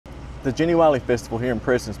The Jenny Wiley Festival here in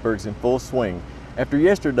Prestonsburg is in full swing. After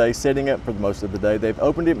yesterday setting up for most of the day, they've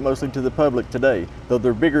opened it mostly to the public today, though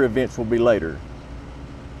their bigger events will be later.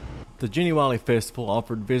 The Jenny Wiley Festival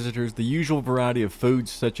offered visitors the usual variety of foods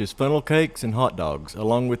such as funnel cakes and hot dogs,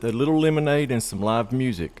 along with a little lemonade and some live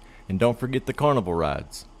music. And don't forget the carnival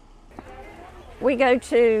rides. We go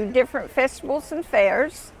to different festivals and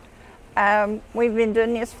fairs. We've been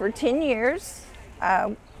doing this for 10 years.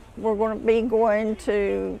 We're going to be going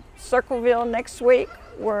to Circleville next week.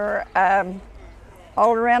 We're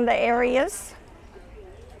all around the areas.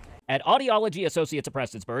 At Audiology Associates of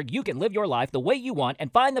Prestonsburg, you can live your life the way you want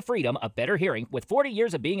and find the freedom of better hearing. With 40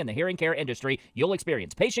 years of being in the hearing care industry, you'll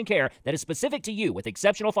experience patient care that is specific to you with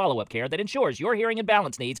exceptional follow-up care that ensures your hearing and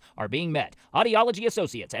balance needs are being met. Audiology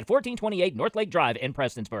Associates at 1428 North Lake Drive in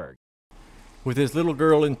Prestonsburg. With his little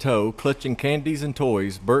girl in tow, clutching candies and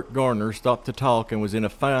toys, Bert Garner stopped to talk and was in a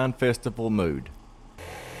fine festival mood.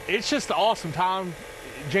 It's just an awesome time.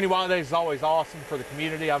 Jenny Wiley Days is always awesome for the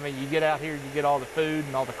community. I mean, you get out here, you get all the food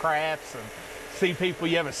and all the crafts and see people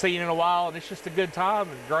you haven't seen in a while, and it's just a good time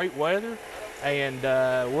and great weather. And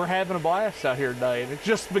we're having a blast out here today, and it's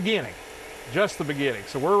just the beginning,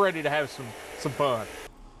 So we're ready to have some fun.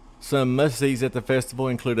 Some must-sees at the festival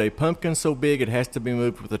include a pumpkin so big it has to be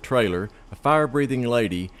moved with a trailer, a fire-breathing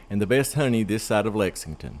lady, and the best honey this side of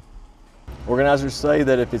Lexington. Organizers say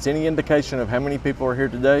that if it's any indication of how many people are here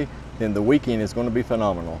today, then the weekend is going to be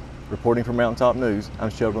phenomenal. Reporting for Mountaintop News,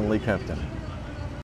 I'm Sheldon Lee Compton.